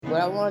But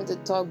I wanted to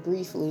talk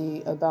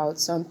briefly about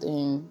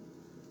something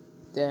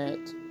that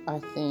I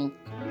think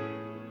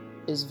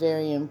is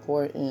very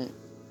important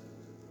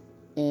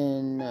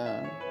in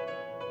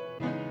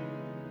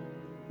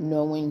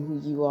knowing who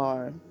you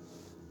are,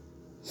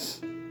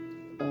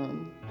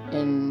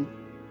 and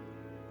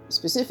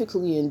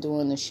specifically in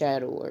doing the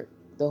shadow work,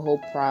 the whole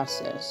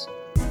process.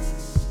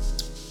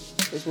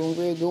 Because when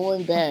we're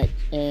going back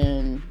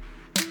and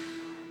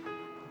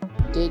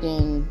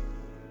digging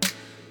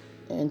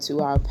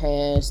into our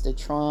past, the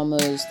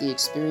traumas, the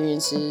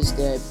experiences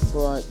that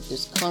brought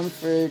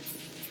discomfort,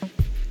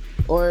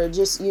 or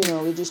just,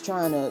 we're just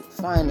trying to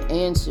find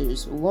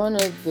answers. One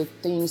of the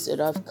things that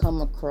I've come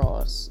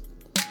across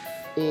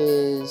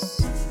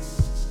is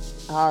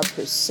our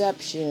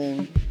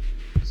perception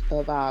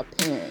of our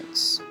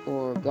parents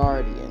or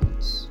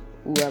guardians,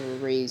 whoever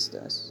raised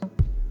us.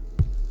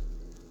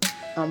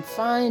 I'm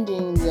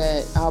finding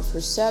that our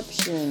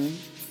perception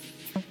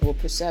or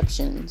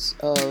perceptions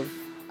of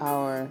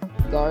our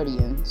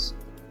guardians,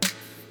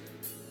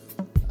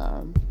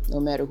 no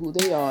matter who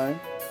they are,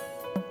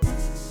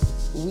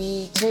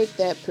 we take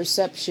that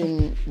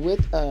perception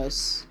with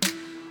us,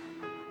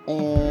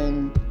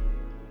 and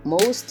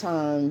most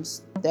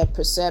times that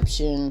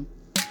perception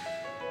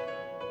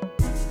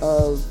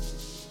of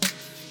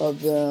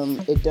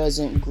them, it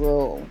doesn't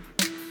grow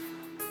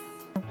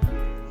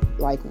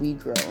like we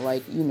grow.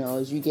 Like,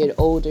 as you get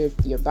older,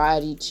 your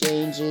body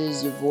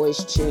changes, your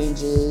voice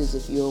changes.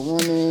 If you're a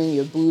woman,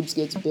 your boobs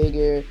gets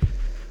bigger,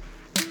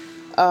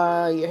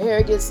 your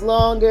hair gets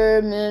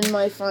longer. Men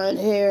might find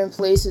hair in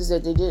places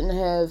that they didn't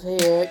have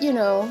hair,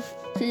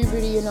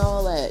 puberty and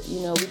all that.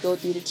 We go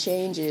through the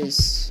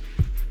changes.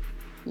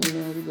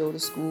 We go to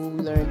school,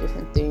 we learn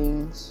different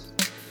things.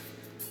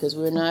 Because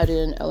we're not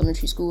in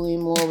elementary school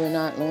anymore, we're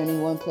not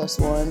learning 1 +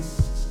 1.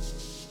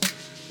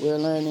 We're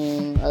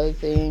learning other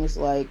things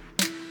like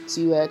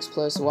 2x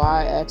 +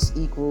 y, x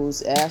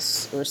 =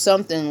 s, or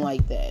something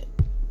like that.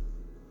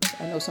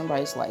 I know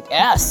somebody's like,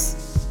 S?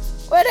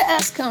 Where did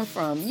S come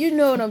from? You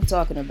know what I'm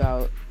talking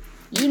about.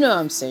 You know what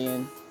I'm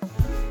saying.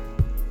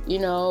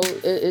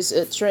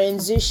 It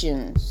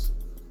transitions.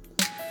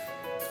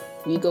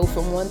 We go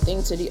from one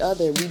thing to the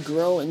other. We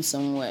grow in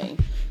some way.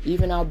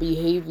 Even our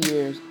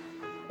behaviors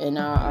and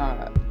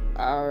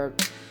our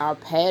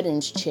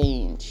patterns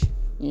change.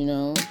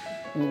 When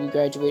we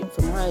graduate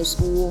from high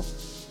school,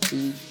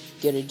 we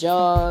get a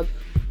job.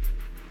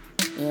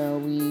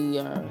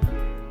 We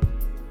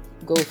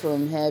go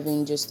from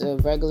having just a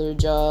regular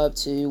job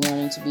to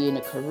wanting to be in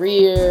a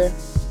career.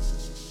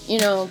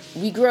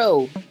 We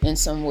grow in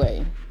some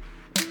way.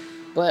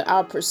 But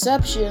our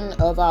perception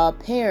of our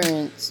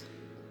parents,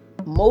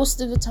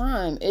 most of the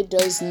time, it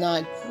does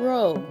not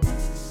grow.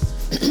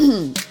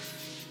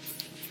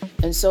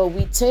 And so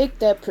we take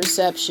that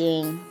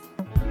perception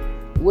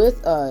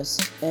with us,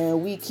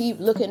 and we keep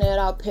looking at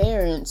our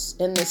parents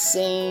in the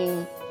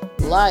same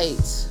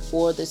light,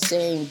 or the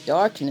same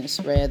darkness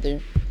rather,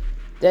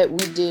 that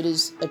we did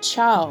as a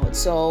child.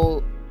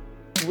 So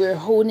we're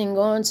holding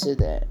on to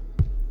that.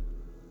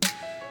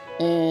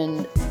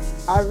 And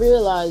I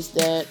realized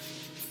that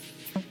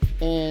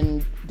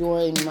in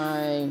doing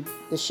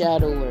the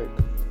shadow work,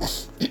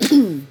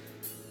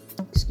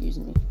 excuse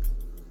me,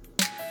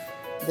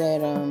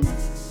 that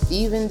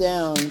even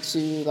down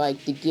to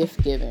like the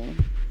gift giving,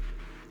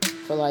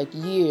 for like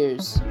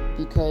years,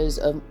 because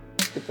of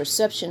the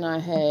perception I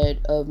had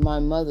of my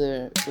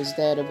mother was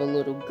that of a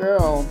little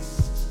girl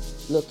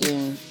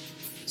looking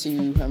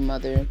to her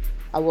mother,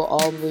 I will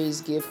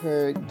always give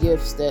her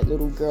gifts that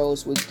little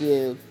girls would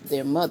give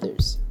their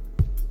mothers.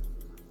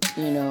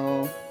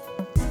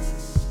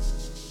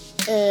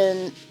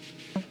 And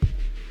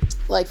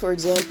like, for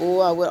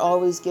example, I would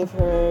always give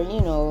her,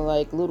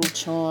 like little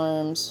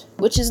charms,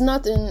 which is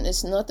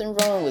it's nothing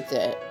wrong with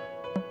that.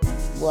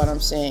 What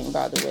I'm saying,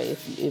 by the way,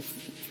 if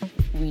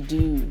we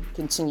do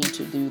continue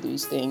to do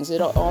these things,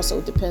 it also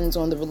depends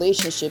on the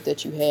relationship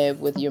that you have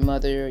with your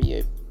mother,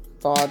 your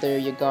father,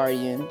 your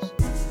guardians,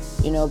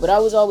 but I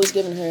was always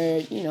giving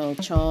her,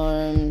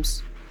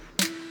 charms,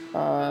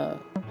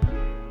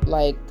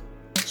 like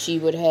she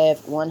would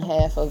have one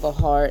half of a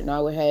heart and I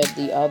would have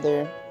the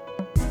other,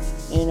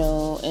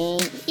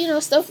 and,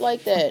 stuff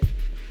like that.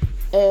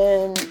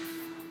 And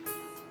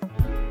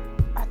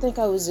I think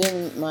I was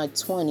in my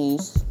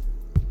 20s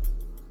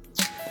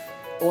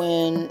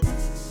when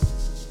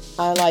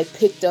I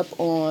picked up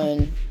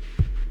on,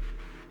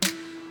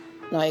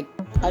 I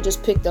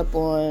just picked up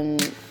on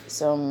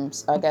some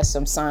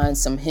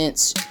signs, some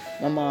hints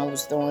my mom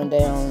was throwing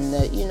down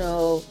that,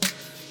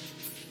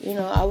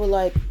 I would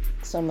like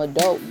some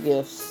adult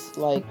gifts,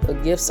 like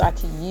gifts I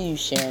could use,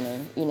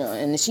 Shannon,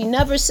 and she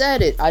never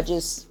said it. I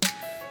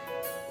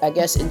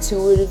guess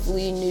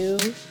intuitively knew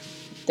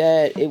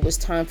that it was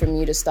time for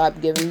me to stop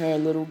giving her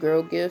little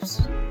girl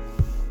gifts,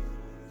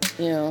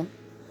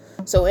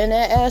 So in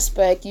that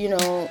aspect, being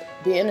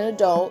an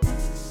adult,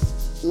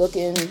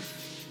 looking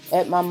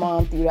at my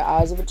mom through the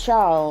eyes of a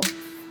child,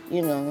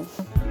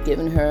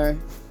 giving her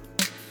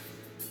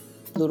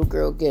little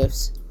girl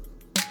gifts.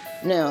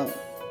 Now,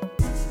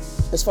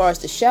 as far as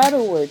the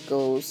shadow work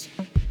goes,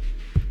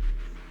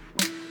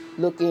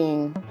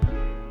 looking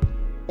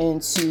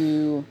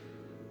into,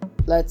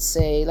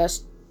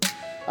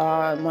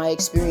 my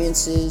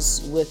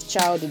experiences with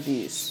child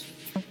abuse.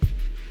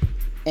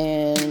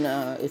 And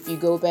if you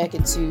go back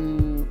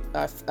into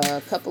a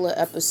couple of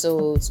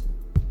episodes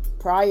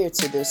prior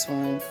to this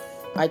one,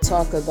 I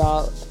talk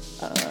about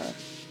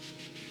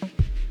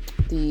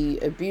the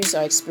abuse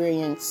I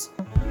experienced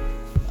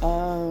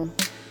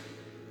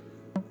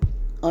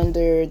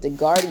under the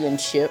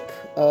guardianship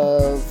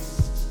of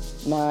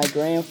my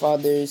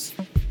grandfather's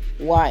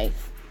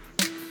wife.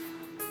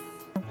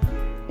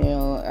 You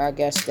know, I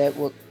guess that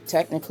would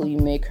technically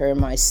make her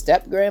my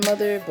step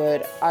grandmother,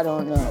 but I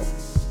don't know.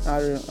 I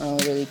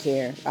don't really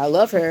care. I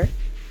love her,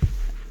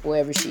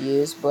 wherever she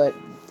is, but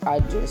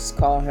I just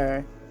call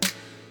her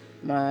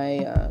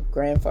my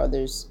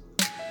grandfather's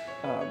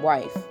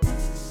wife.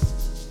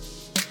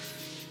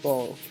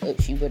 Well,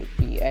 she would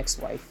be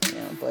ex-wife, you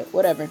know, but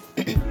whatever.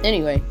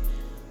 Anyway,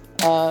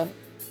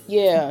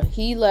 yeah,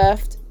 he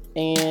left,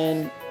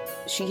 and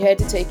she had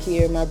to take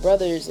care of my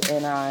brothers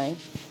and I,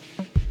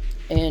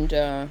 and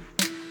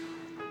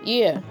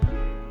yeah,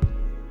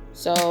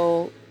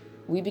 so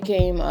I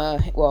became a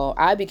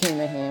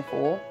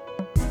handful,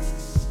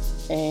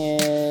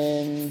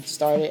 and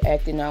started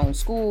acting out in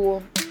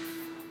school,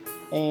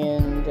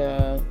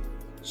 and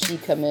she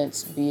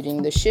commenced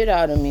beating the shit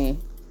out of me,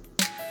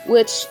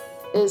 which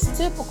is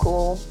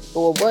typical,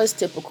 or was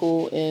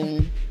typical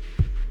in,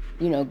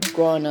 you know,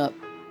 growing up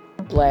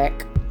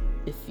black,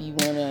 if you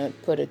want to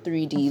put a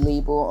 3D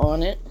label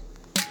on it.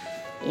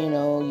 You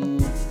know,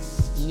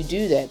 you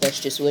do that. That's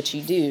just what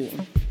you do.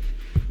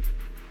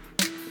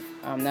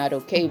 I'm not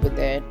okay with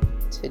that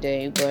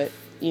today, but,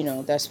 you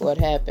know, that's what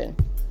happened.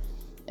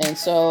 And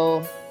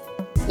so,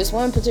 this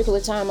one particular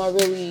time I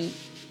really,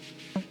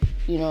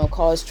 you know,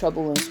 caused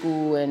trouble in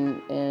school,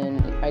 and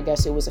I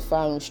guess it was a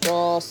final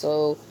straw,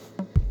 so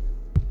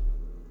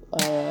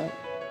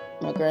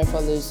my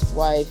grandfather's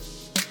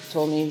wife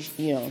told me,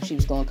 you know, she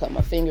was going to cut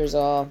my fingers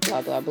off,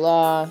 blah, blah,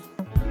 blah.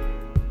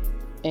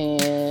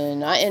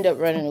 And I ended up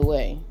running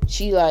away.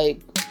 She,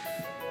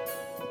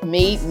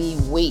 made me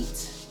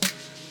wait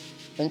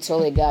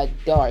until it got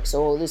dark.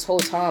 So this whole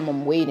time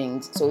I'm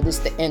waiting. So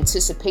the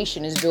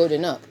anticipation is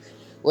building up,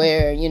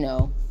 where, you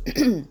know,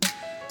 I'm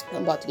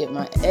about to get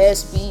my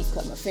ass beat,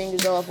 cut my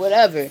fingers off,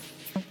 whatever,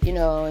 you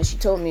know. And she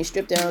told me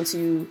strip down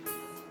to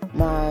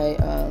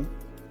my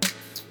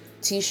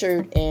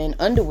t-shirt and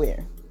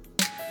underwear.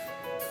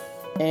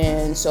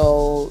 And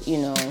so, you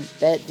know,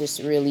 that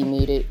just really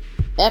made it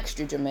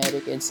extra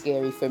dramatic and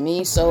scary for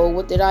me. So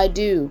what did I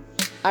do?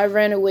 I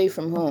ran away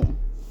from home.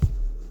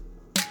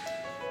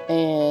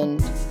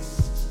 And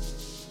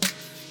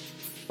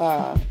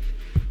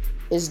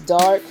it's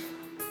dark.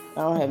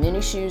 I don't have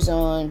any shoes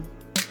on.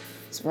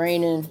 It's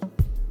raining.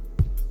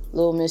 A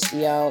little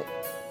misty out.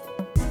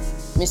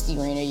 Misty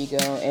rain, there you go.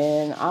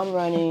 And I'm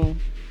running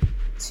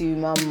to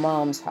my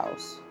mom's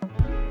house.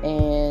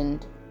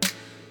 And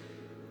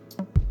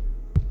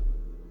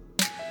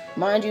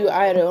mind you,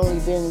 I had only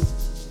been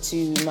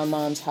to my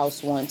mom's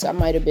house once. I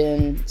might have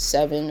been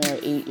 7 or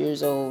 8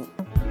 years old,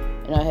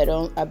 and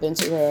I've been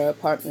to her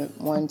apartment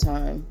one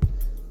time.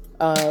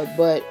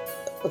 But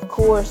of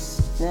course,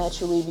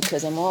 naturally,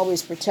 because I'm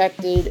always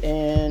protected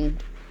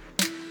and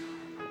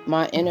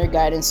my inner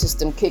guidance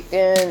system kicked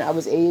in, I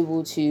was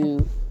able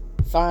to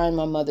find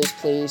my mother's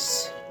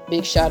place.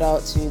 Big shout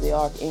out to the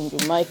Archangel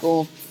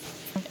Michael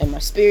and my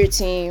spirit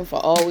team for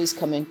always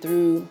coming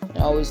through and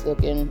always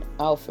looking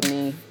out for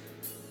me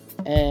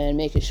and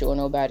making sure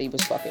nobody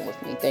was fucking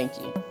with me. Thank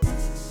you.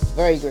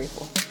 Very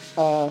grateful.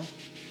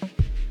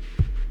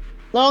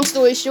 Long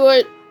story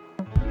short,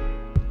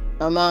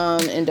 my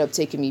mom ended up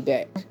taking me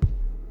back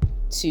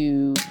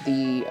to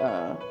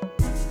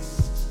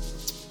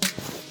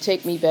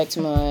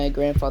my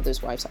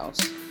grandfather's wife's house,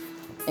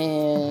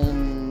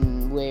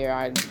 and where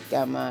I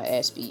got my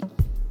ass beat.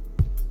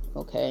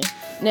 Okay.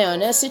 Now,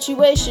 in that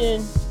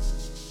situation,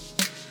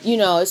 you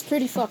know, it's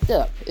pretty fucked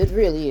up. It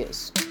really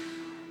is.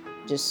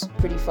 Just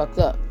pretty fucked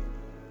up.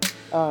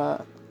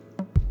 I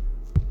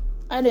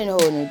didn't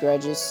hold any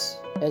grudges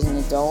as an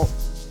adult.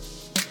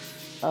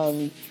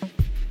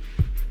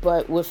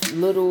 But with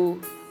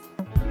little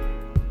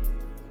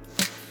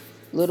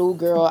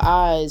girl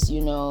eyes,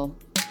 you know,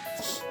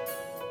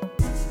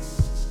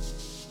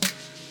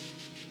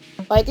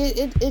 like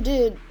it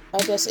did, I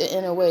guess,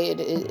 in a way,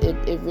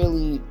 it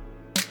really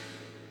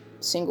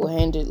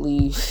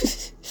single-handedly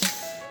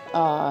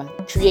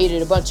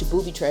created a bunch of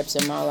booby traps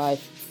in my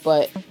life.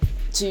 But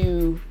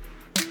to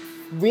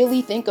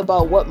really think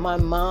about what my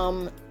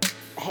mom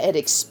had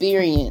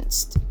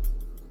experienced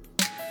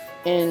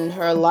in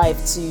her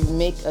life to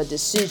make a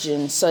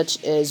decision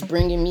such as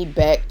bringing me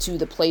back to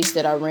the place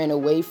that I ran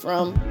away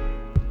from,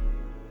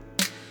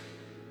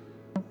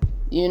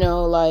 you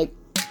know, like,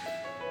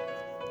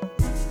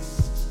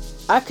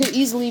 I could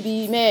easily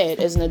be mad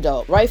as an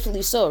adult,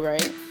 rightfully so,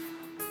 right?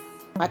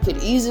 I could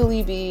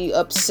easily be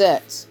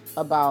upset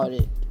about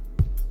it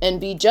and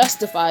be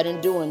justified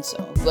in doing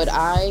so, but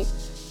I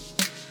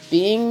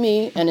being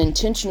me, an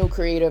intentional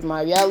creator of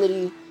my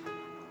reality,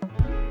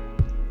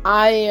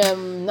 I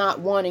am not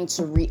wanting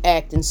to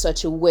react in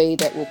such a way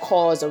that will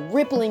cause a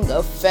rippling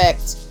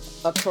effect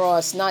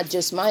across not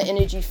just my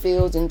energy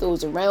fields and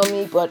those around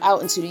me, but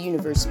out into the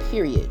universe,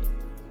 period.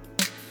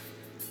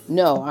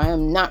 No, I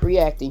am not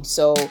reacting.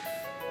 So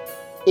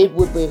it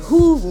would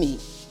behoove me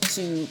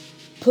to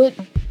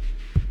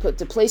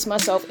place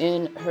myself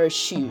in her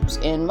shoes.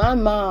 And my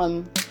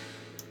mom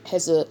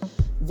has a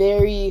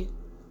very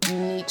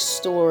unique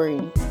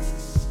story.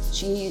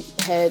 She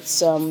had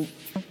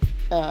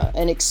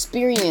an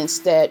experience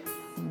that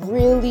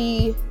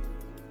really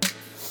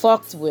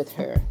fucked with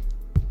her.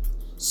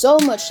 So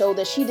much so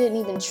that she didn't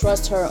even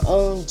trust her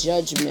own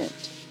judgment.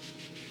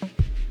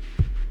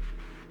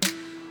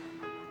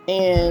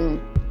 And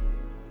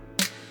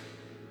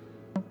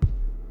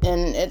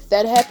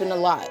that happened a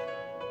lot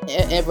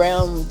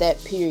around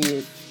that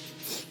period.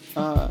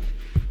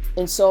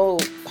 And so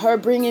her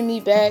bringing me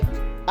back,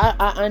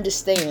 I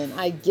understand.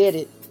 I get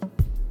it.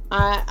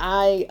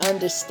 I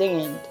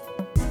understand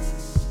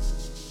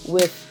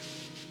with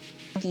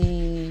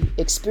the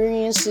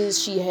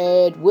experiences she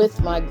had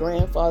with my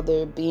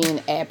grandfather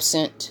being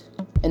absent,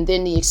 and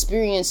then the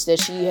experience that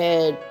she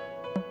had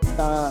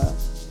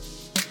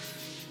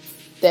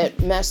that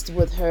messed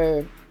with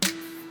her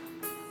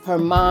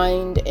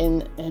mind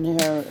and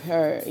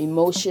her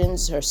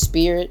emotions, her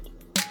spirit.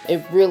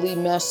 It really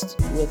messed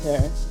with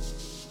her.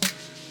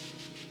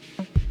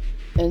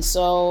 And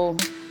so,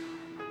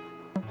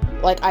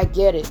 like, I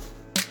get it.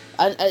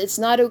 It's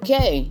not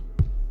okay.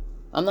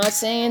 I'm not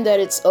saying that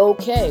it's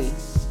okay,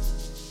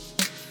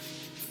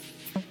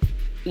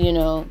 you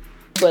know,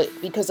 but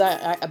because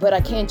I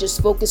can't just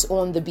focus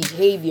on the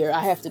behavior. I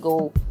have to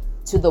go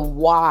to the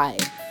why.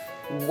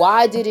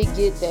 Why did it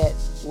get that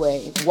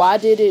way? Why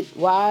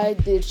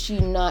did she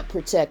not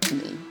protect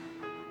me?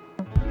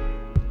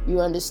 You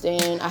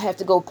understand? I have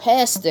to go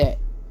past that.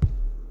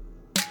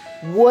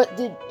 What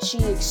did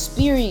she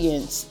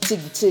experience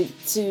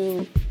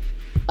to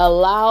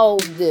allow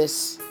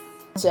this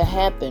to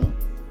happen?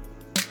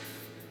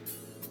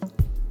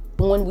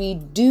 When we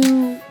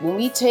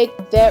take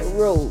that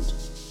road,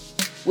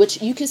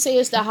 which you can say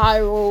is the high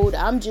road,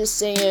 I'm just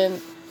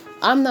saying,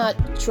 I'm not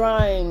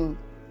trying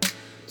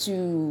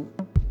to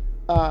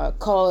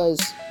cause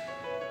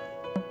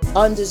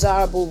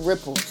undesirable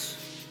ripples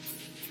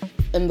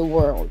in the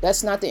world.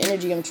 That's not the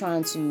energy I'm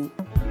trying to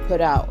put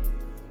out.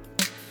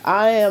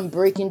 I am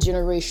breaking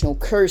generational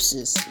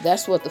curses.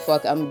 That's what the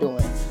fuck I'm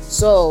doing.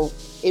 So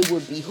it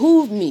would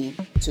behoove me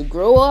to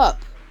grow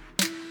up,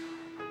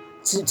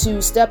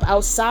 to step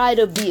outside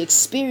of the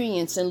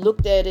experience and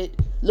look at it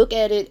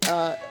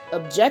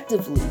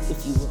objectively,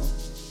 if you will,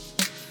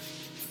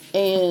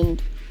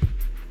 and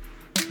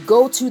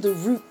go to the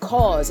root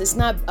cause. It's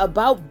not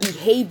about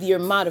behavior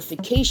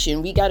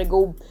modification. We got to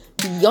go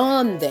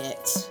beyond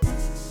that.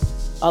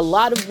 A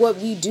lot of what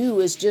we do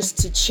is just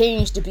to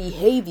change the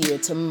behavior,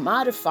 to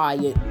modify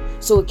it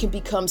so it can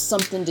become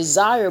something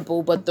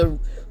desirable. But the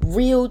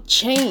real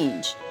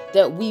change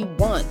that we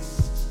want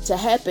to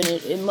happen,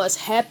 it must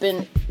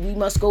happen. We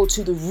must go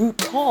to the root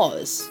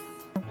cause.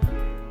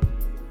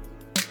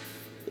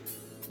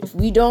 If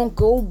we don't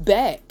go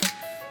back,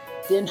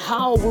 then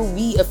how will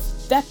we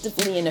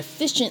effectively and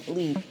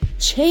efficiently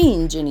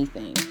change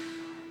anything?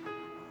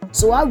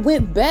 So I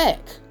went back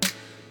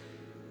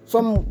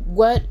from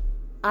what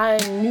I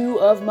knew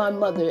of my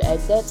mother at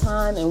that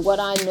time and what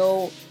I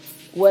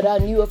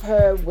knew of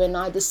her when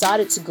I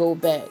decided to go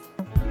back.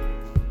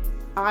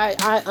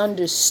 I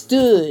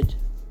understood.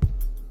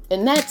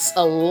 And that's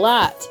a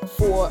lot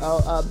for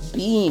a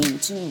being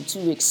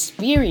to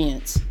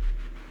experience.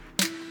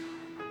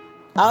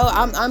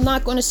 I'm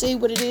not going to say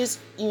what it is,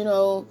 you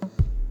know.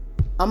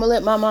 I'm going to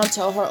let my mom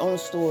tell her own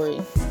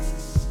story.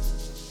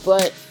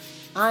 But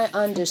I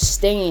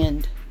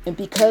understand. And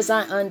because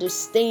I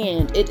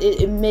understand,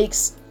 it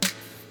makes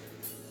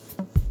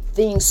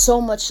things so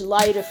much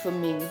lighter for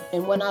me.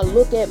 And when I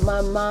look at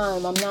my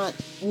mom, I'm not,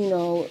 you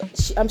know,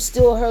 I'm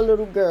still her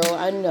little girl,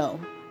 I know.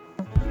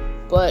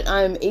 But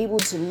I'm able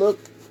to look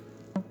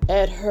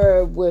at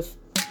her with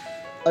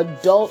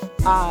adult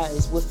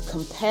eyes, with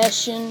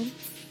compassion,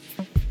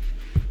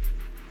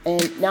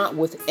 and not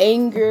with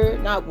anger,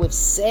 not with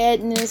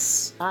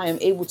sadness. I am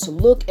able to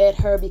look at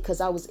her because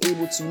I was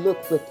able to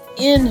look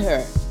within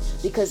her.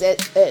 Because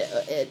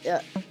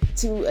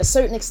to a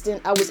certain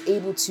extent, I was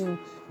able to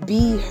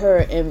be her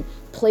and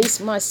place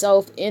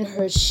myself in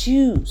her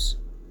shoes.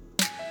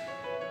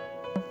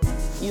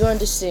 You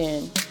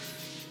understand?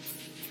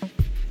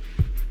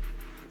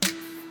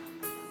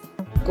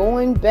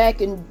 Going back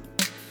and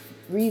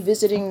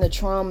revisiting the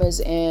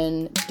traumas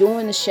and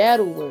doing the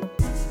shadow work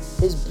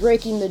is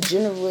breaking the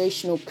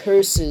generational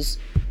curses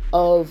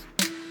of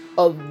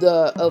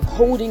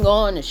holding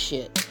on to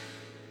shit.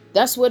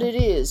 That's what it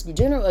is. A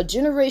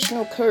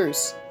generational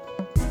curse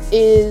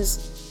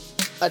is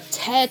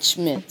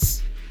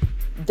attachments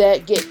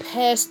that get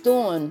passed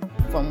on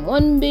from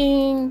one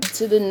being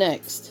to the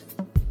next,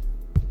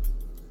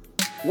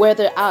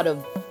 whether out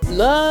of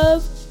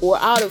love or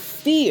out of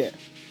fear.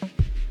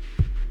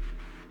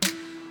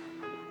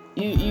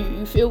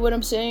 You feel what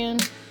I'm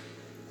saying?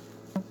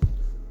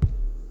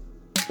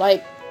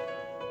 Like,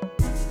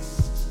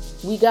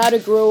 we gotta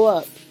grow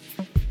up.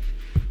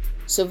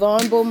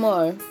 Savan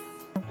Bomar,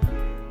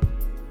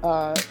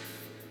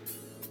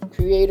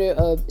 creator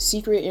of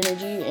Secret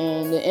Energy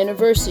and the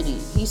University,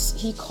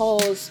 he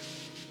calls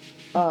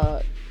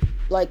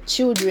like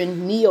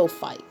children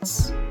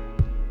neophytes.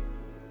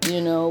 You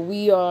know,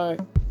 we are,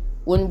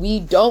 when we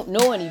don't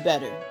know any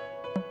better,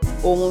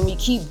 or when we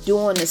keep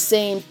doing the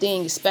same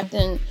thing,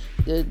 expecting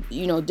the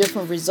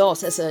different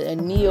results. That's a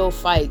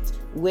neophyte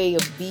way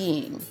of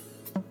being,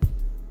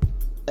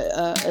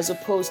 as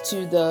opposed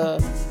to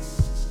the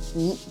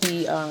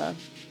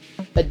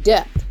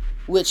adept,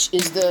 which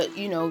is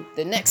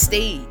the next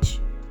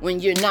stage, when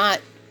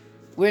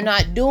we're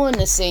not doing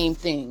the same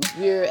thing.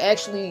 We're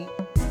actually,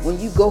 when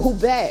you go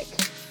back,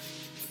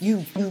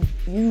 you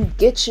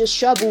get your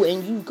shovel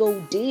and you go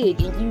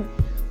dig, and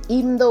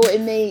even though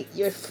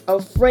you're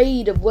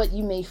afraid of what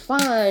you may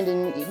find,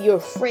 and you're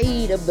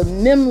afraid of the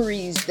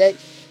memories, that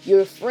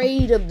you're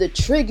afraid of the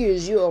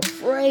triggers, you're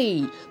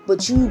afraid,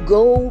 but you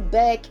go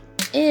back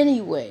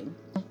anyway,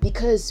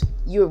 because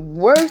you're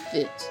worth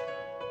it.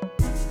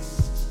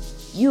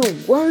 You're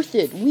worth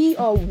it. We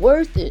are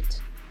worth it.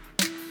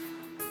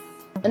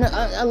 And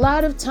a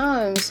lot of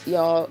times,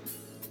 y'all,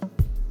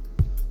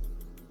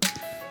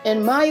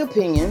 in my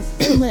opinion,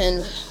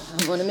 and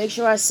I want to make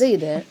sure I say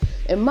that,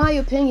 in my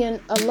opinion,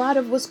 a lot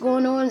of what's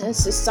going on in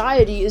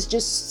society is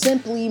just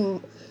simply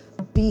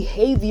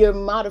behavior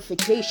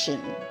modification.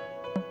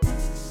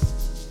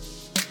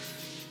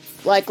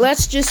 Like,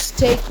 let's just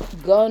take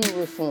gun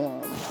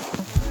reform.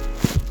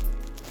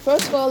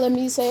 First of all, let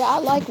me say, I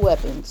like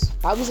weapons.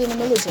 I was in the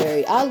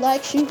military. I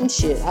like shooting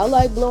shit. I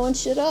like blowing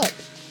shit up.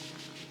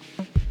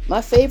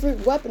 My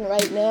favorite weapon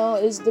right now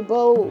is the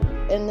bow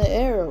and the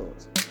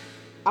arrows.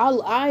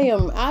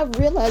 I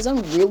realize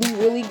I'm really,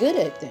 really good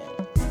at that.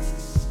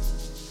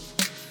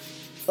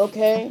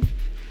 Okay?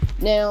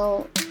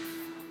 Now,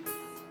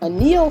 a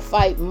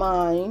neophyte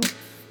mind,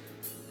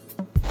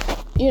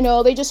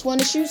 they just want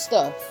to shoot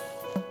stuff.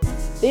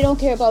 They don't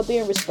care about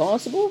being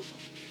responsible.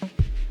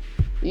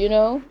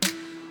 A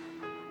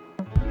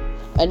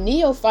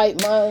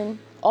neophyte mind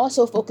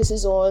also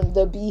focuses on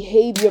the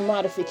behavior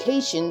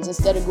modifications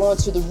instead of going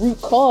to the root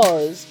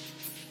cause.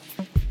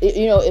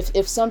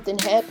 If something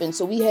happens.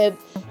 So we have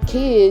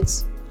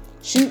kids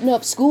shooting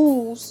up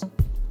schools.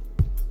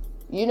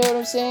 You know what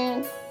I'm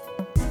saying?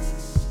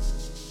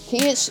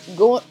 Kids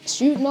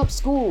shooting up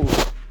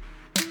schools.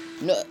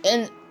 No,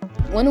 and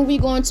when are we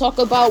going to talk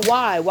about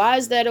why? Why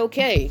is that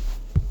okay?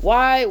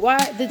 Why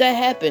did that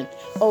happen?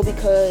 Oh,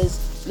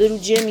 because little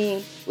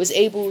Jimmy was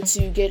able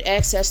to get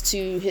access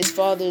to his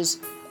father's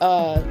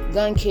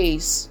gun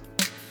case.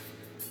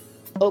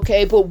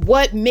 Okay, but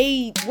what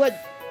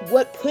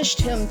pushed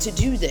him to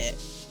do that?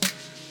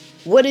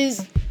 What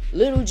is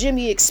little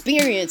Jimmy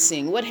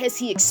experiencing? What has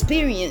he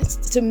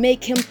experienced to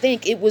make him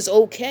think it was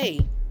okay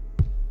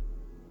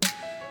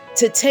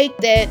to take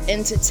that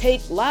and to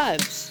take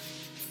lives?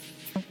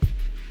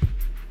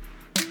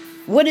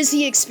 What is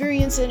he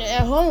experiencing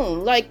at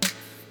home? Like,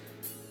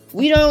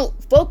 we don't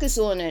focus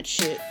on that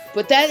shit,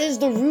 but that is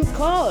the root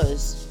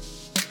cause.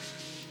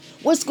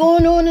 What's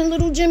going on in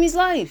little Jimmy's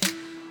life?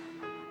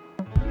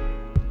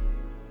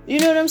 You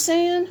know what I'm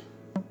saying?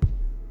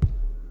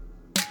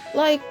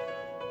 Like,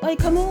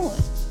 come on.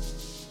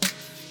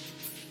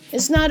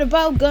 It's not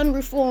about gun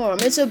reform.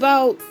 It's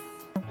about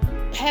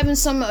having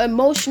some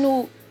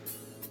emotional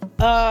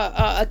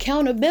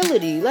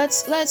accountability.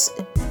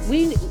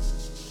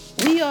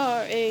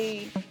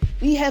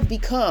 We have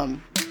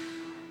become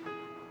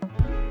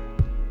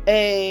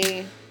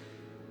a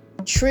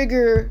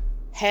trigger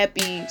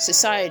happy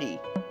society,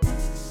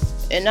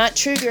 and not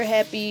trigger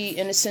happy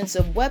in the sense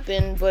of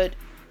weapon, but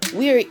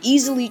we are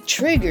easily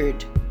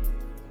triggered.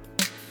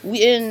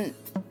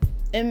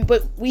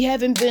 But we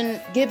haven't been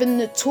given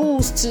the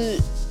tools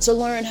to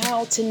learn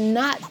how to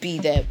not be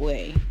that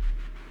way.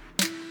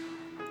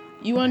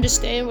 You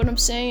understand what I'm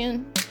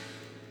saying?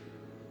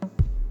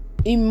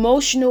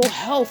 Emotional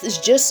health is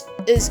just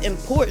as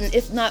important,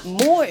 if not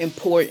more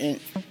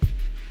important,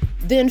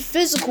 than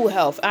physical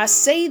health. I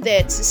say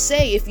that to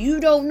say, if you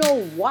don't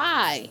know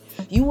why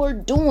you are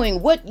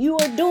doing what you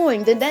are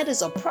doing, then that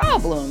is a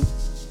problem.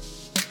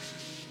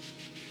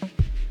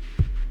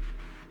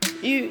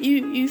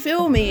 You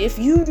feel me? If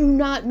you do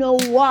not know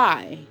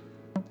why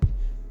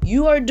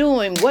you are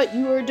doing what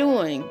you are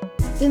doing,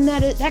 then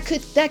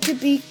that could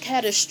be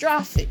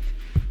catastrophic.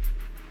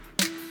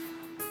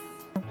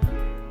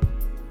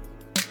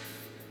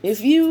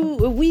 If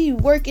we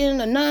work in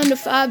a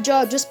 9-to-5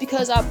 job just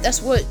because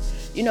that's what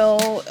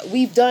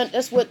we've done,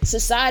 that's what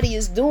society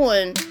is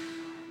doing,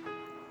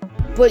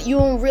 but you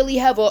don't really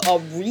have a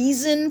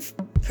reason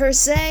per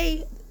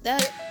se,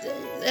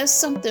 there's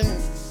something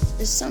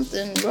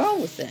wrong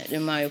with that,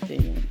 in my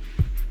opinion.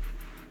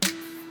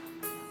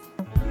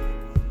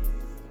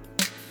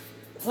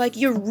 Like,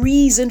 your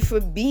reason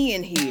for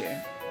being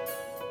here.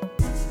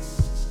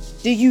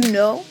 Do you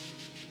know?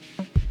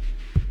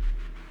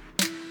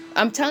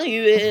 I'm telling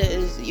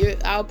you,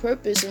 our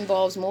purpose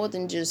involves more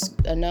than just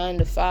a 9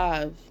 to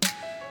 5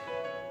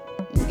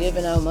 and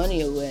giving our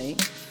money away.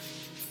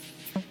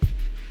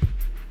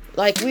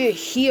 Like, we're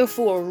here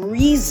for a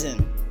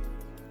reason.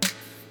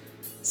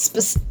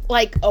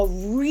 Like a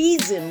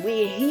reason.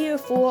 We're here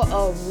for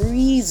a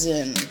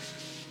reason.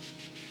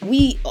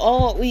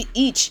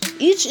 Each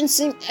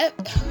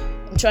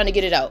I'm trying to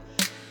get it out.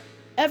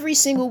 Every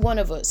single one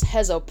of us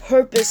has a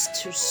purpose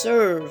to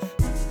serve.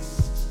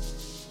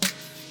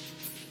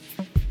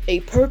 A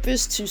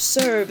purpose to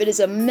serve. It is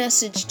a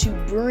message to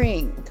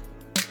bring.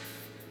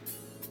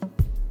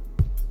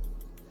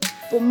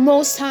 But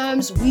most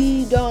times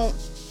we don't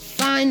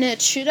find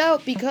that shit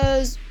out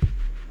because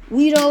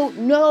we don't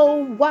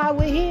know why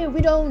we're here.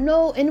 We don't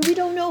know, and we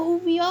don't know who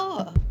we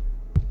are.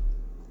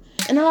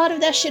 And a lot of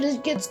that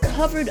shit gets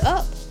covered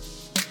up.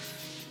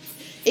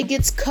 It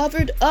gets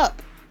covered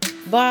up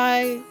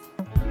by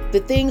the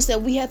things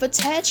that we have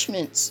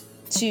attachments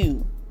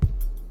to.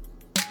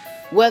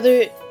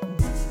 Whether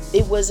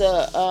it was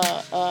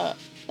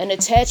an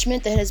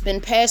attachment that has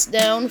been passed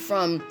down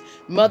from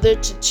mother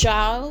to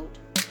child,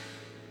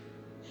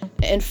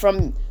 and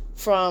from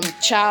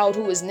child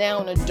who is now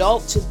an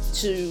adult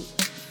to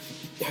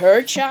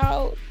her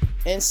child,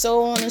 and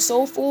so on and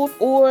so forth,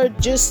 or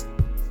just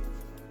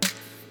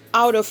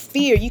out of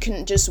fear. You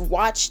can just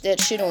watch that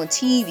shit on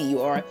TV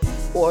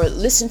or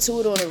listen to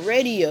it on the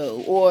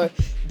radio, or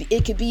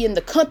it could be in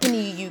the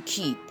company you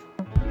keep.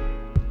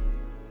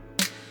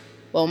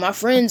 Well, my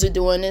friends are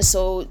doing this,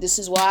 so this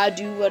is why I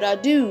do what I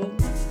do.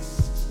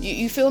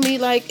 You feel me?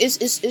 Like,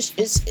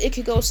 it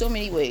could go so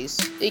many ways.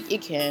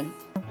 It can.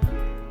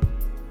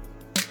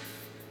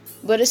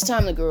 But it's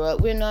time to grow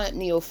up. We're not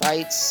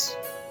neophytes.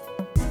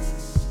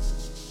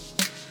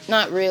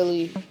 Not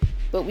really.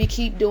 But we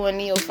keep doing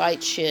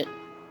neophyte shit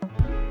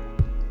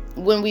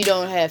when we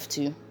don't have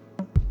to.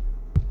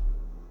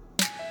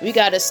 We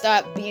gotta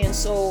stop being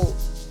so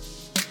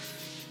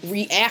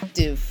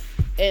reactive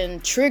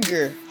and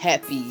trigger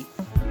happy.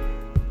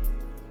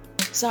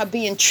 Stop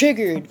being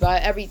triggered by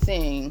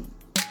everything.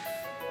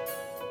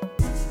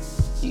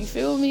 You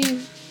feel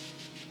me?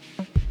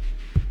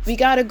 We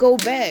gotta go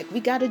back. We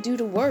gotta do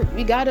the work.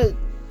 We gotta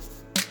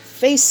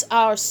face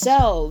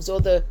ourselves,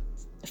 or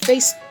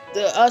face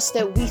the us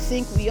that we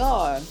think we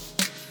are.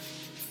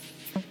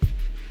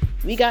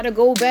 We gotta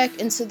go back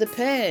into the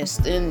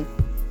past and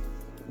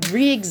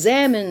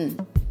re-examine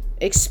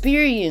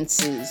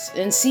experiences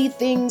and see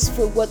things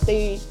for what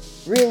they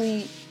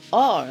really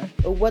are,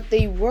 or what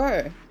they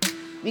were.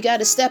 We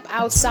gotta step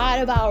outside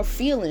of our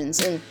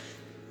feelings and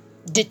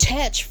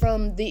detach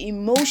from the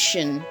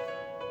emotion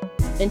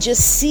and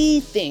just see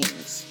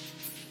things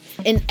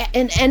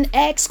and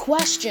ask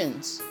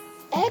questions.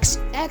 Ask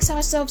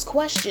ourselves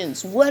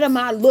questions. What am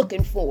I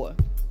looking for?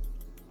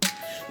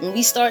 When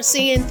we start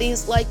saying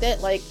things like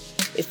that, like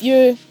if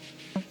you're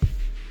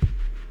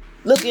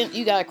looking,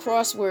 you got a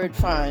crossword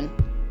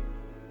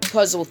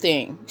puzzle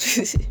thing,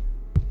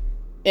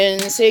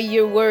 and say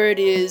your word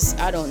is,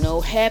 I don't know,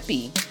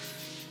 happy.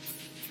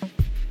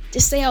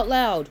 Just say out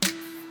loud,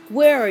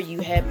 where are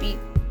you happy?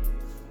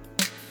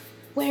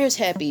 Where's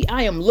happy?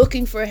 I am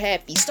looking for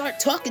happy. Start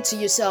talking to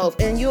yourself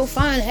and you'll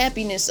find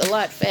happiness a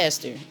lot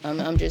faster.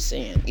 I'm just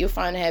saying. You'll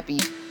find happy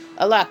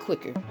a lot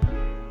quicker.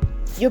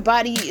 Your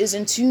body is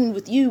in tune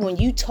with you when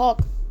you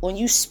talk, when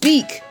you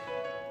speak.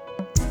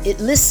 It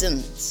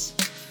listens.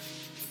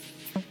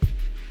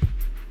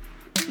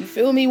 You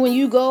feel me? When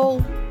you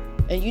go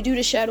and you do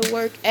the shadow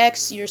work,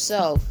 ask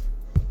yourself,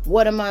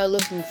 what am I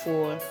looking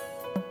for?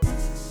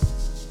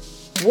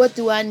 What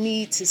do I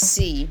need to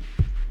see?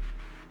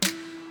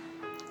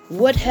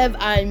 What have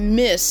I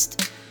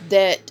missed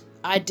that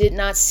I did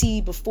not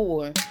see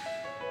before?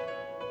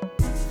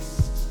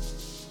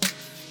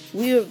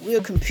 We're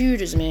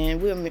computers,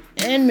 man.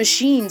 And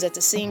machines at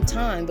the same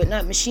time, but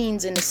not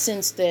machines in the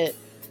sense that,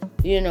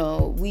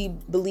 we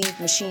believe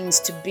machines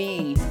to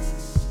be.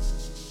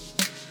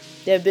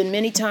 There have been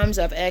many times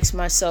I've asked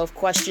myself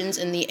questions,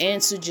 and the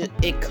answer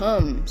it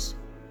comes.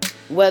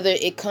 Whether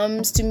it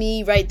comes to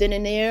me right then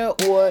and there,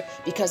 or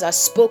because I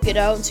spoke it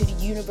out into the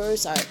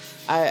universe,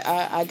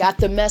 I got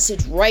the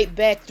message right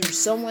back through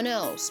someone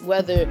else.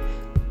 Whether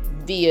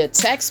via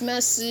text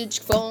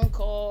message, phone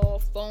call,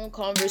 phone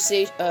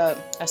conversation,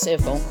 I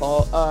said phone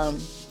call,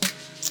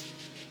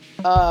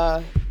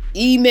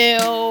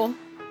 email,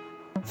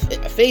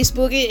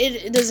 Facebook,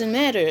 it doesn't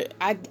matter.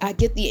 I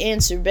get the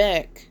answer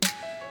back.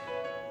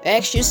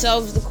 Ask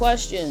yourselves the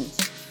questions.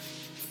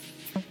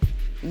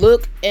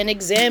 Look and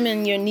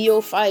examine your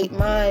neophyte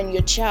mind,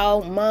 your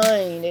child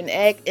mind, and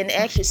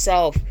ask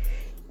yourself,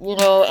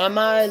 am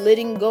I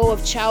letting go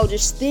of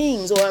childish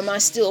things, or am I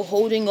still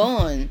holding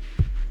on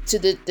to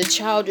the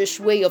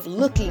childish way of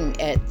looking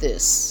at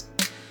this?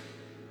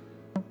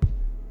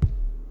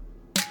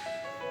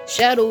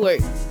 Shadow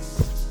work.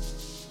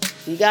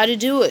 We got to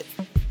do it.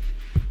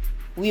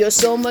 We are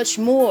so much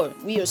more.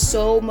 We are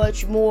so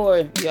much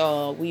more,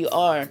 y'all. We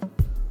are.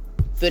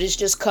 But it's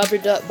just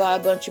covered up by a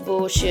bunch of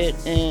bullshit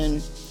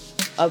and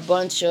a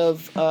bunch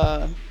of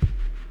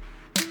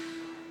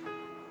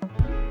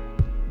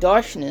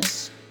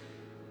darkness.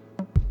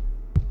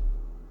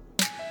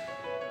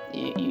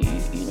 You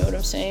know what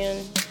I'm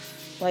saying?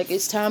 Like,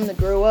 it's time to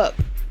grow up.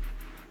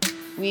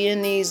 We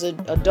in these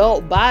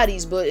adult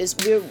bodies, but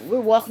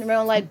we're walking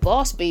around like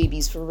boss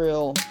babies for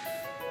real.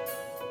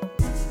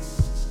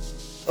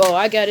 Oh,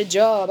 I got a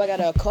job, I got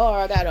a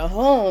car, I got a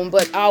home,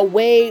 but our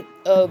way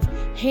of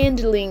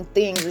handling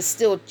things is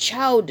still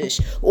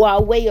childish, or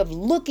our way of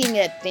looking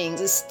at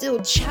things is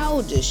still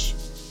childish.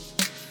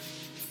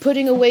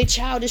 Putting away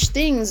childish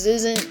things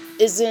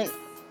isn't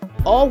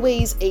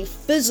always a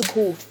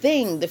physical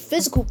thing. The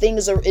physical thing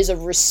is a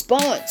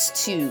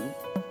response to,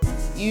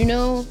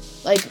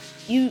 like,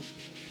 you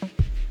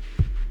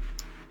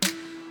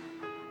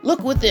look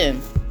within.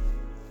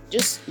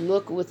 Just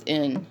look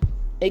within.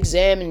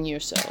 Examine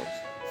yourself.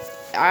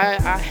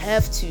 I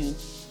have to.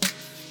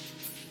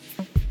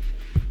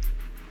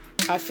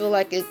 I feel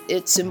like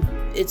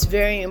it's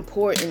very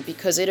important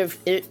because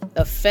it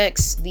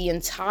affects the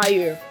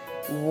entire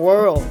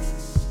world.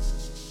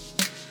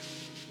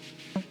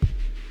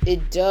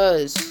 It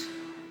does.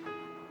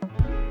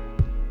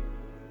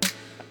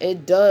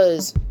 It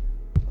does.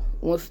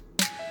 With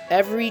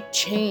every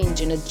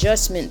change and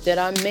adjustment that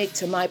I make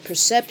to my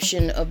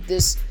perception of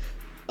this,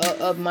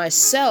 of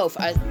myself,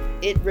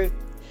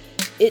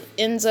 it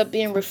ends up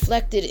being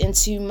reflected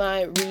into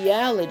my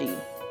reality.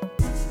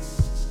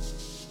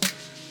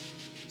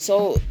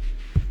 So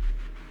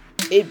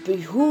it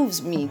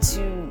behooves me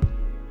to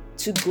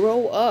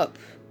grow up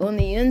on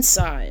the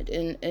inside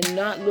and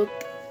not look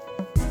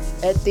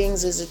at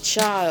things as a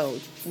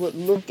child would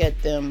look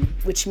at them,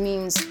 which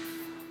means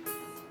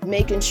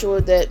making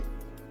sure that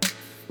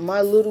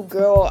my little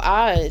girl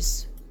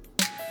eyes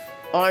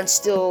aren't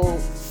still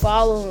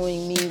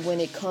following me when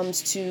it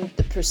comes to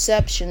the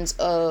perceptions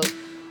of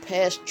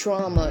past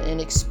trauma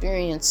and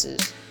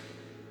experiences.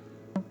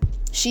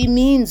 She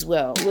means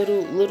well.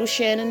 Little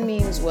Shannon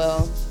means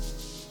well.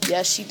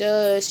 Yes, she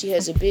does. She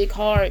has a big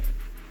heart.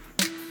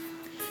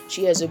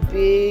 She has a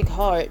big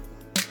heart.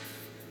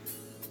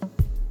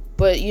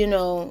 But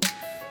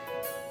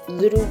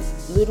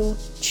little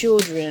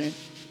children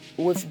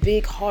with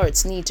big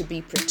hearts need to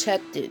be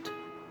protected.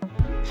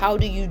 How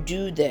do you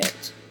do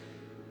that?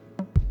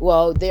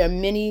 Well, there are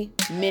many,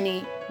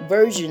 many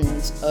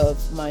versions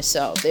of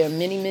myself. There are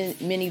many,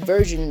 many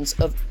versions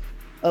of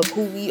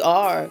who we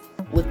are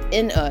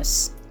within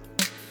us.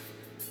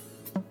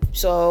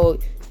 So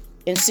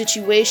in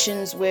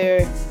situations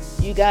where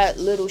you got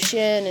little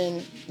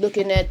Shannon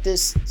looking at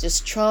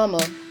this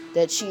trauma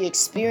that she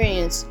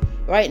experienced,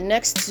 right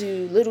next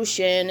to little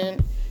Shannon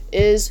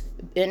is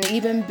an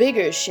even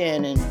bigger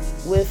Shannon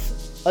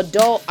with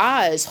adult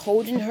eyes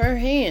holding her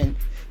hand,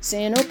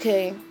 saying,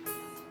 okay,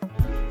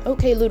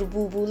 little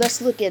boo-boo,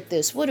 let's look at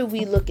this. What are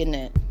we looking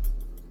at?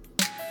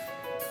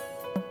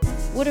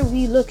 What are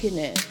we looking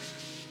at?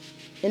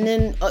 And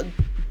then a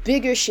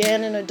bigger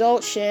Shannon,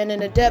 adult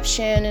Shannon, adept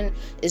Shannon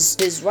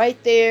is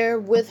right there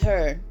with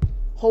her,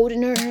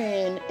 holding her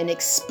hand and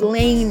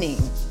explaining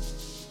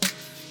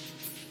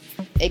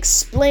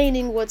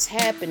what's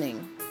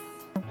happening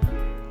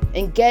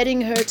and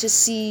getting her to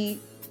see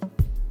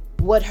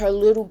what her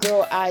little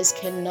girl eyes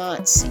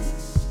cannot see.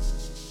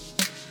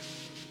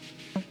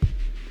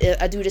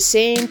 I do the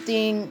same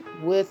thing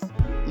with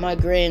my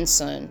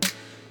grandson.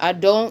 I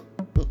don't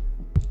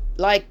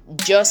like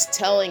just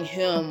telling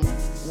him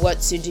what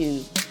to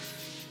do.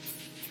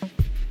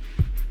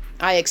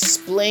 I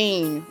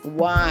explain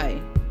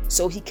why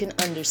so he can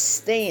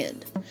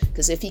understand.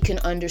 Because if he can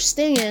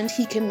understand,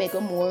 he can make a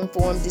more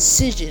informed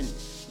decision.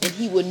 And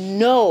he would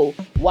know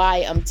why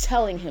I'm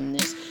telling him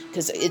this.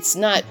 Because it's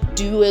not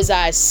do as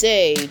I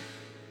say.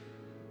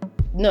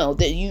 No,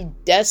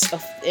 that's,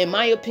 in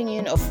my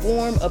opinion, a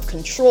form of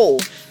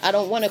control. I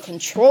don't want to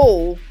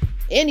control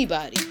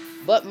anybody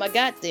but my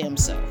goddamn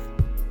self.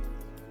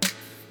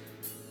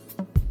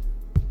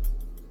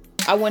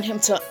 I want him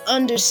to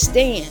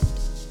understand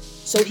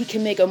so he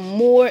can make a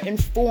more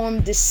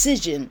informed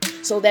decision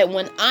so that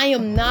when I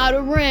am not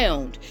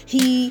around,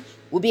 he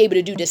will be able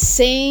to do the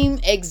same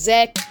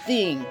exact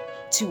thing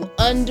to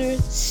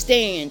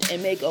understand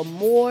and make a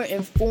more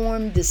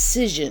informed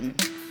decision.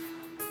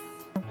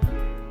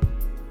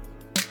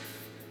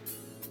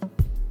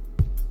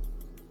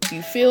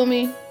 You feel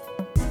me?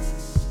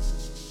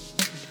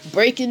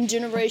 Breaking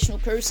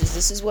generational curses.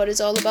 This is what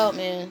it's all about,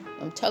 man.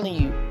 I'm telling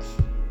you.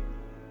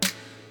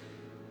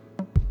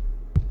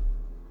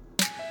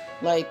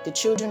 Like, the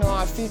children are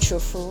our future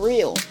for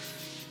real.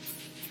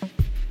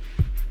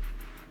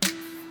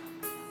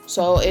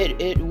 So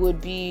it would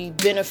be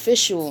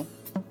beneficial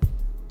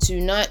to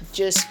not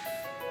just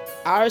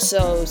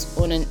ourselves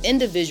on an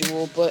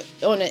individual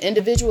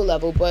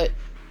level, but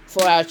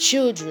for our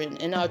children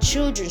and our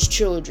children's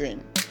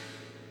children.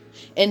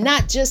 And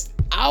not just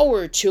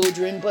our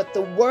children, but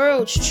the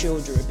world's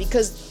children.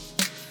 Because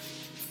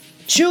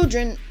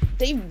children,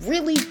 they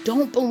really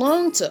don't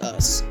belong to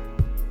us.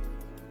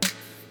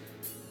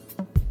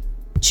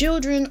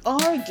 Children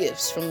are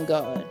gifts from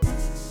God.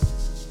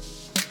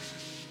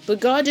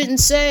 But God didn't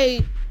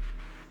say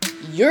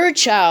your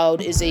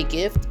child is a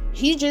gift.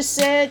 He just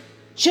said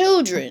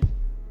children.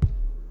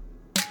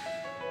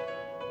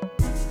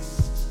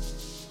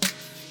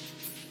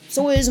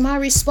 So it is my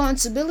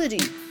responsibility.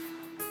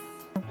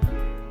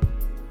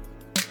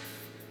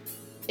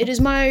 It is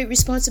my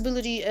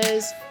responsibility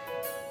as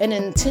an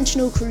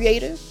intentional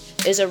creator,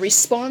 as a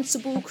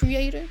responsible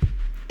creator,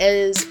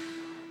 as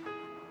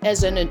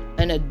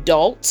an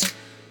adult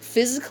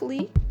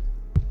physically,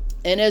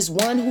 and as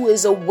one who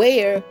is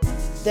aware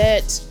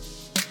that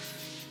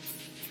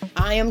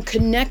I am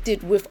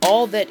connected with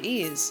all that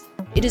is.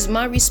 It is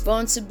my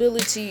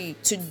responsibility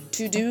to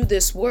do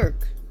this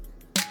work.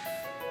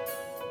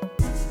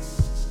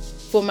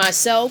 For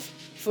myself,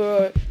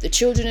 for the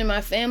children in my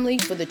family,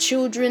 for the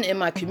children in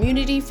my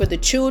community, for the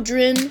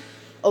children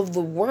of the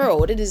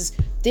world. It is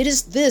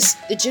this.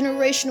 The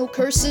generational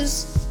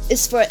curses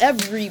is for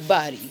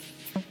everybody.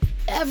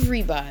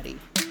 Everybody.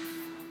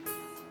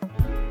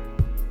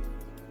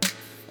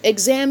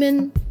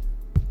 Examine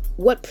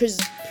what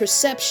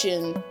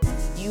perception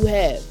you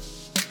have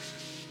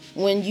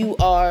when you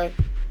are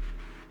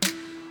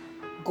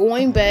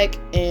going back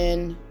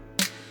and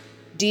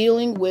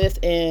dealing with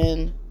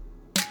and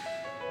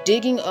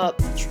digging up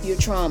your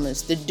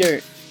traumas, the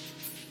dirt.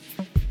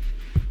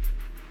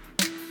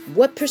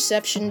 What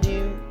perception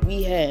do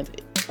we have?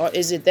 Or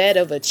is it that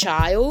of a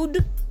child?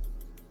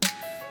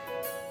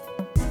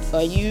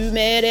 Are you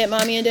mad at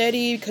mommy and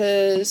daddy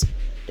because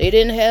they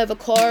didn't have a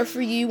car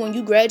for you when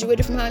you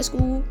graduated from high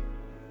school?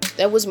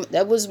 That was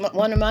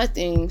one of my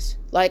things.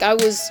 Like I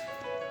was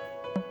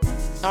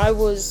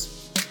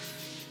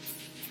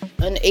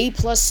an A+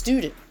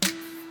 student.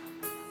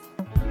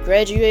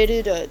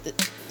 Graduated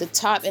the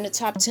top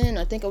 10.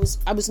 I think I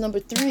was number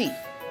 3.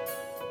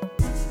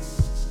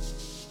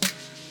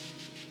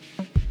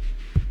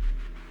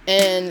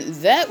 And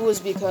that was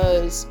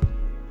because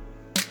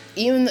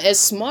even as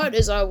smart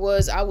as I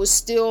was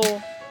still,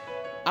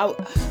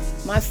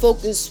 my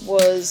focus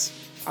was,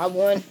 I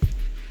want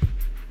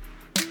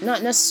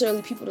not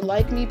necessarily people to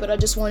like me, but I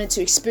just wanted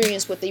to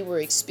experience what they were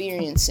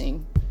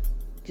experiencing.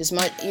 Because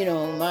my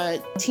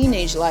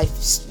teenage life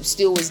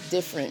still was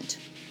different.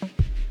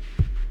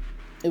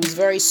 It was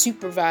very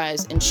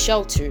supervised and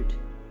sheltered.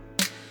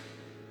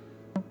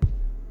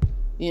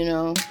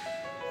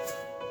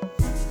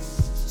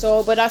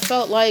 So, but I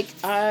felt like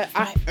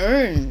I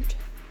earned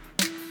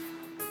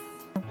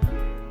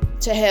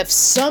to have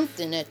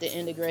something at the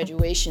end of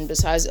graduation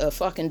besides a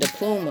fucking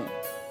diploma.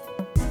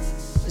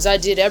 Because I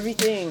did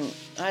everything.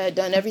 I had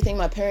done everything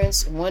my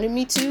parents wanted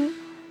me to.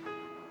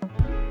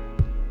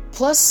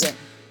 Plus some.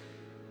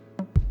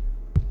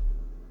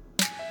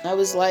 I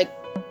was like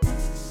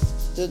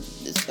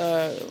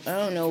I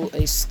don't know,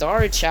 a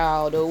star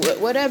child or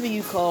whatever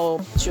you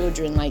call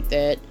children like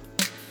that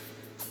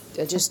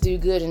just do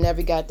good in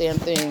every goddamn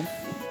thing.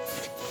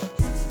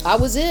 I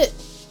was it.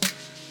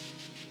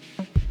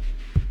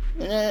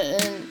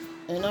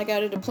 And I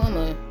got a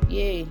diploma.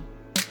 Yay.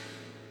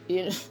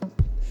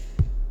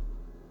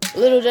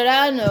 Little did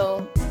I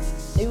know,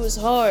 it was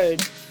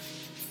hard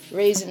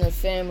raising a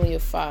family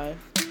of 5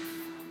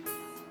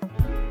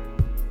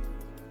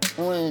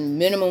 on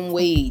minimum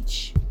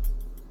wage.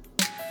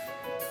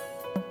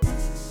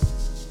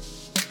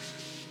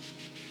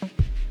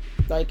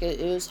 Like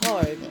it was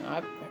hard.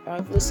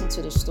 I've listened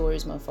to the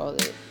stories my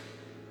father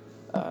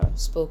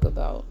spoke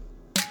about.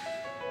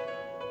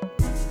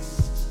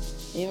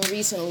 Even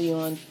recently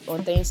on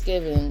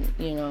Thanksgiving,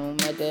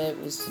 my dad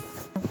was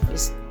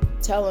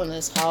telling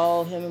us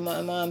how him and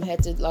my mom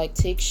had to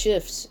take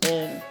shifts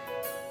and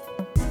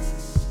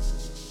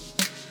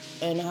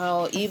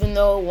how even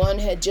though one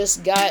had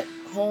just got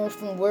home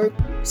from work,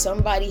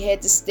 somebody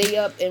had to stay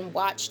up and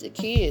watch the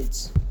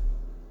kids.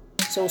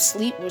 So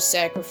sleep was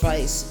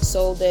sacrificed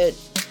so that,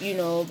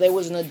 there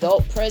was an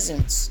adult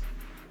presence.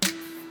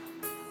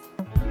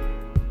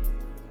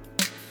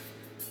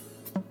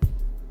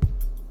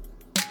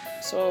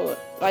 So,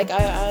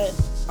 I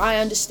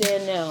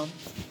understand now.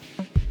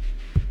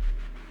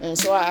 And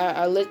so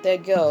I let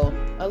that go.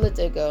 I let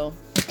it go.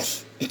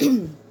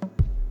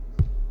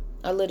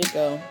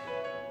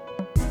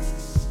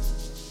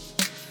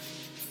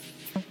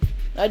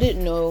 I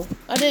didn't know.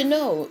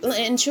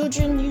 And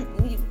children,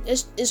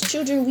 as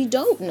children, we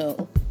don't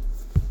know.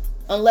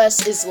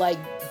 Unless it's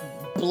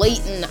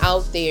blatant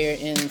out there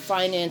and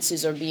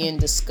finances are being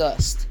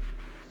discussed.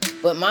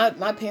 But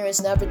my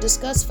parents never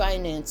discussed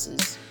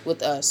finances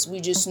with us.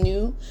 We just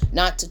knew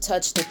not to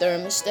touch the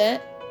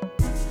thermostat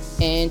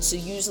and to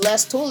use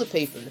less toilet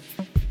paper.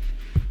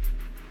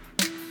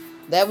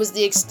 That was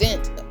the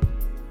extent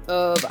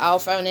of our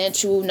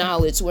financial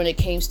knowledge when it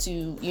came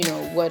to,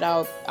 what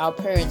our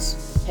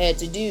parents had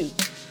to do.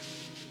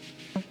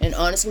 And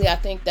honestly, I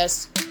think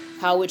that's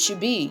how it should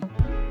be.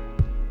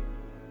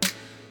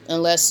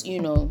 Unless,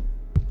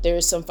 there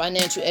is some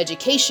financial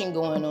education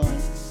going on,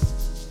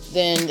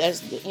 then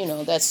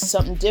that's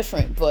something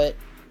different. But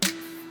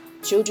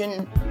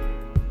children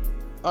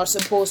are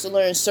supposed to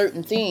learn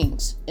certain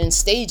things in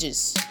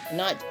stages,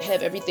 not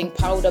have everything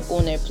piled up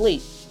on their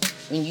plate.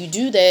 When you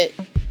do that,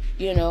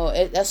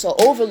 that's an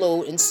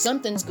overload and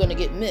something's going to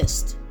get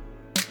missed.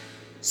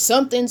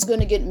 something's going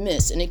to get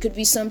missed. And it could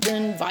be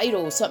something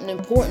vital, something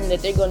important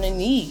that they're going to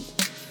need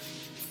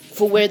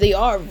for where they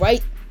are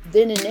right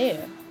then and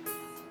there.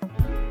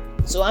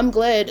 So I'm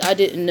glad I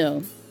didn't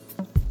know.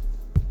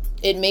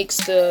 It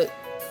makes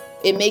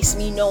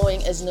me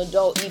knowing as an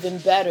adult even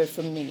better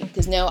for me,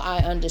 because now I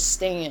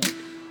understand.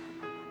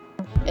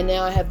 And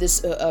now I have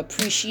this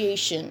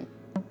appreciation,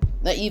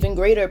 an even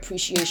greater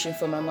appreciation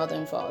for my mother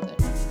and father.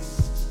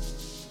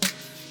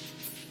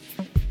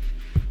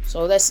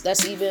 So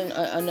that's even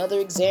another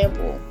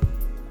example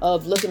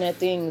of looking at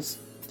things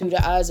through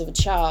the eyes of a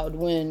child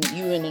when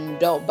you're in an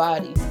adult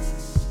body.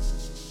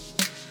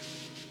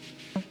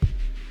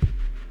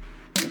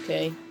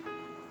 Okay.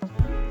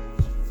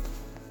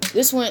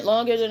 This went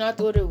longer than I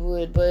thought it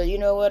would, but you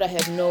know what? I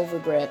have no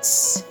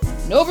regrets.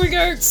 No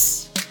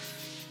regrets!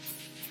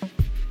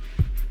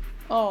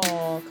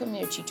 Oh, come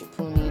here,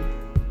 Chichapuni.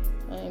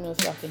 I don't know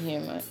if y'all can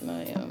hear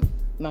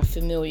my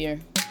familiar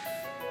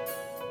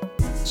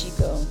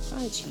Chico.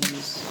 Hi,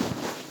 Cheese.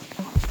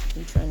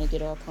 You trying to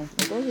get all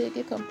comfortable? Go ahead,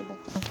 get comfortable.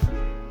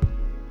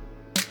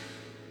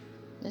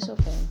 It's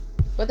okay.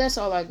 But that's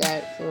all I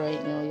got for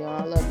right now,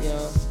 y'all. I love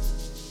y'all.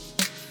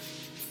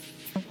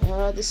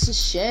 This is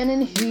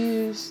Shannon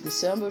Hughes,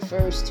 December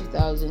 1st,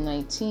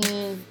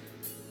 2019.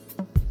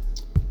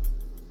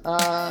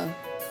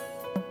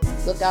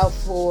 Look out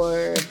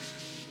for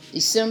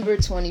December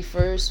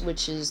 21st,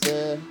 which is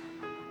the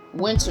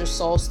winter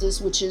solstice,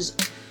 which is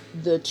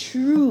the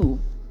true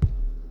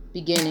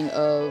beginning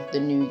of the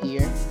new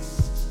year.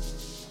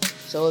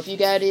 So if you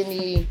got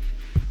anything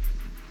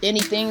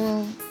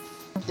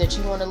that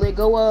you want to let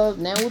go of,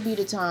 now would be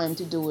the time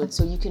to do it,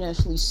 so you can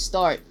actually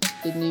start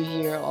the new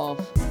year off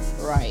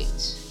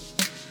right,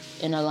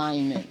 in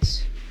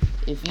alignment.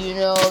 If you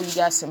know you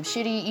got some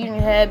shitty eating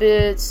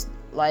habits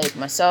like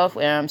myself,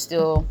 where I'm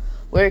still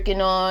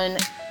working on,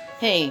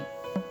 hey,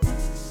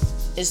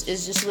 it's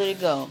just let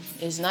it go.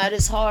 It's not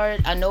as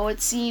hard. I know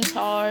it seems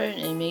hard,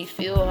 it may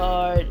feel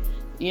hard,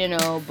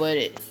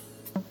 but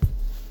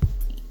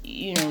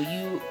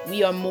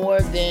we are more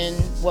than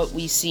what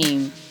we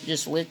seem.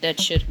 Just let that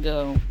shit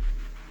go.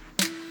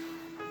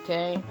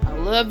 Okay? I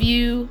love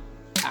you.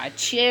 I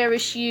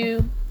cherish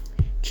you.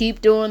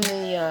 Keep doing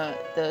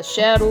the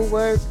shadow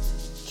work.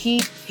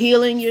 Keep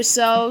healing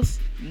yourself.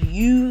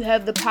 You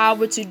have the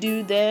power to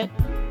do that.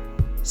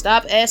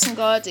 Stop asking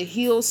God to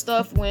heal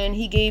stuff when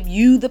He gave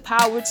you the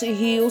power to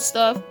heal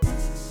stuff.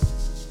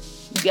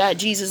 You got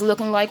Jesus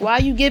looking like, why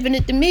are you giving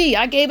it to me?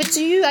 I gave it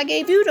to you. I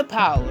gave you the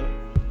power.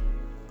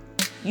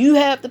 You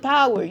have the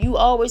power. You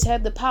always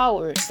have the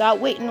power. Let's stop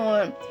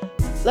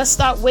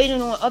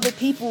waiting on other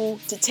people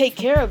to take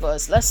care of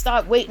us. Let's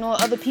stop waiting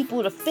on other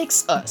people to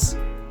fix us.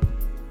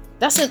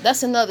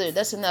 That's another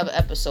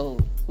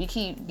episode. We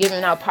keep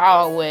giving our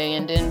power away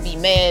and then be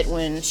mad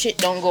when shit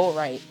don't go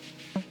right.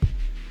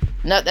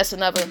 No, that's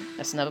another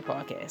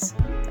podcast.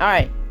 All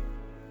right.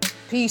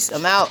 Peace.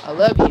 I'm out. I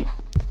love you.